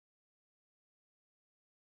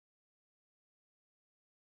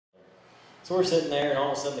So we're sitting there, and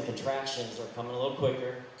all of a sudden the contractions are coming a little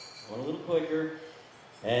quicker,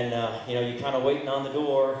 and you kind of waiting on the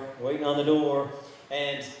door,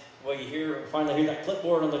 and well, finally hear that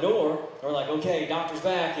clipboard on the door. And we're like, okay, doctor's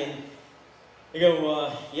back, and they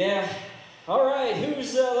go, yeah, all right,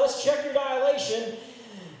 let's check your dilation.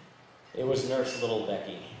 It was Nurse Little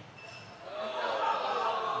Becky.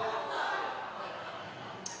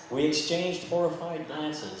 We exchanged horrified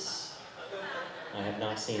glances. I have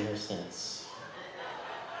not seen her since.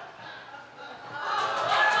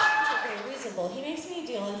 Very reasonable. He makes me a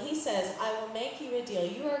deal, and he says, I will make you a deal.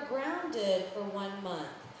 You are grounded for 1 month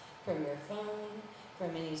from your phone,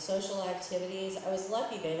 from any social activities. I was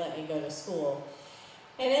lucky they let me go to school.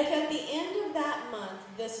 And if at the end of that month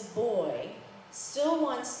this boy still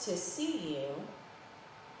wants to see you,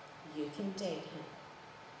 you can date him.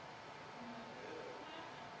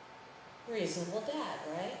 Reasonable dad,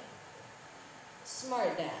 right?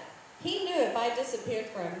 Smart dad. He knew if I disappeared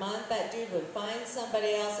for a month, that dude would find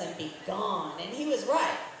somebody else and be gone. And he was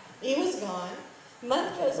right. He was gone.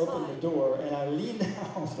 Month goes by. I opened the door and I leaned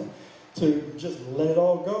out to just let it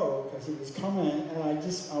all go because it was coming. And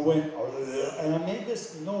I went, and I made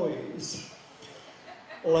this noise.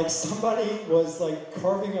 Like somebody was like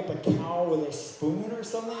carving up a cow with a spoon or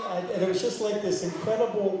something. And it was just like this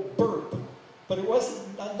incredible burp. But it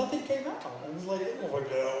wasn't, nothing came out. I was like, oh my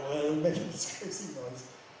God, making this crazy noise.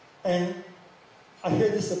 And I hear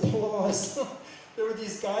this applause. There were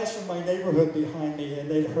these guys from my neighborhood behind me, and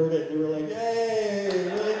they'd heard it. They were like, yay,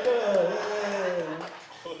 really good, yay.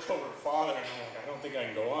 I look over at Father, and I'm like, I don't think I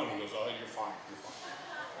can go on. He goes, oh, you're fine.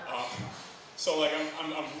 So like,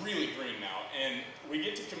 I'm really green now. And we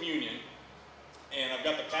get to communion, and I've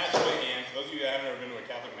got the patch in my hand. For those of you that haven't ever been to a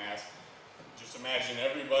Catholic Mass, just imagine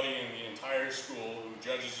everybody in the entire school who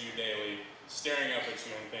judges you daily staring up at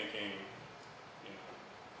you and thinking,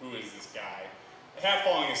 who is this guy? Half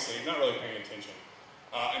falling asleep, not really paying attention.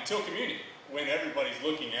 Until communion, when everybody's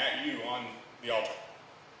looking at you on the altar.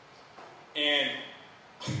 And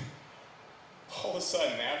all of a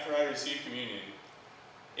sudden, after I receive communion,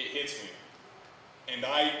 it hits me. And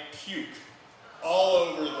I puke all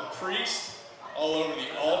over the priest, all over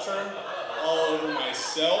the altar, all over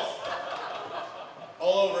myself,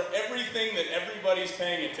 all over everything that everybody's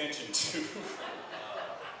paying attention to.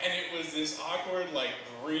 And it was this awkward, like,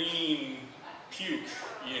 green puke,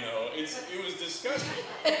 it was disgusting.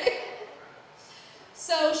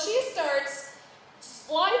 So she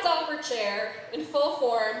slides off her chair in full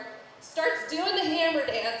form, starts doing the hammer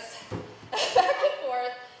dance, back and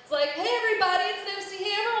forth. It's like, hey everybody, it's MC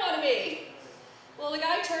Hammer on me. Well, the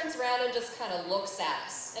guy turns around and just kind of looks at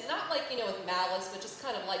us. And not like, with malice, but just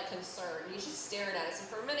kind of like concern. He's just staring at us. And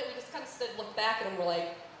for a minute, we just kind of looked back at him, we're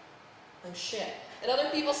like, oh shit. And other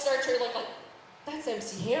people start to look like, that's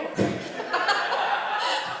MC Hammer. And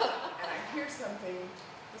I hear something,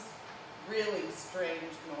 this really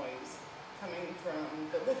strange noise coming from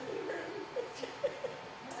the living room.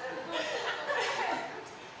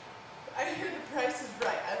 I hear The Price is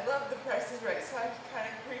Right. I love The Price is Right. So I kind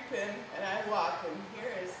of creep in and I walk, and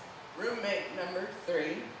here is roommate number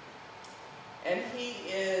 3. And he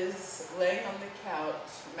is laying on the couch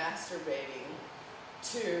masturbating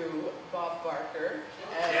to Bob Barker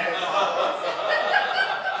and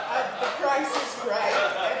The Price is Right,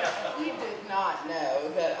 and he did not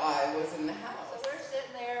know that I was in the house. So we're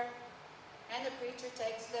sitting there, and the preacher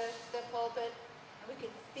takes the pulpit, and we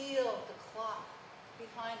can feel the clock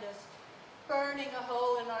behind us burning a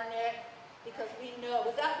hole in our neck, because we know,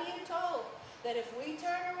 without being told, that if we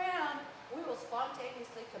turn around, we will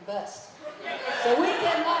spontaneously combust. So we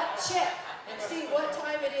cannot check and see what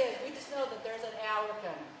time it is. We just know that there's an hour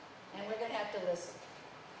coming, and we're going to have to listen.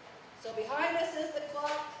 So behind us is the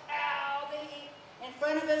clock, ow, the heat. In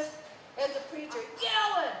front of us is the preacher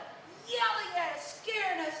yelling at us,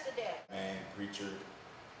 scaring us to death. And preacher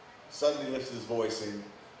suddenly lifts his voice and,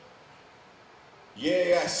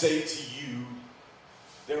 yea, I say to you,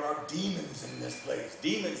 there are demons in this place,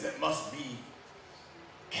 demons that must be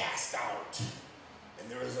cast out. And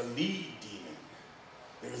there is a lead demon.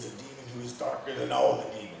 There is a demon who is darker than all the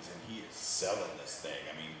demons, and he is selling this thing.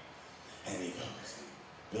 And he goes,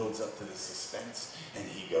 he builds up to the suspense, and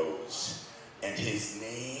he goes, and his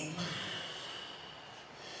name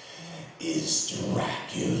is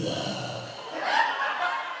Dracula.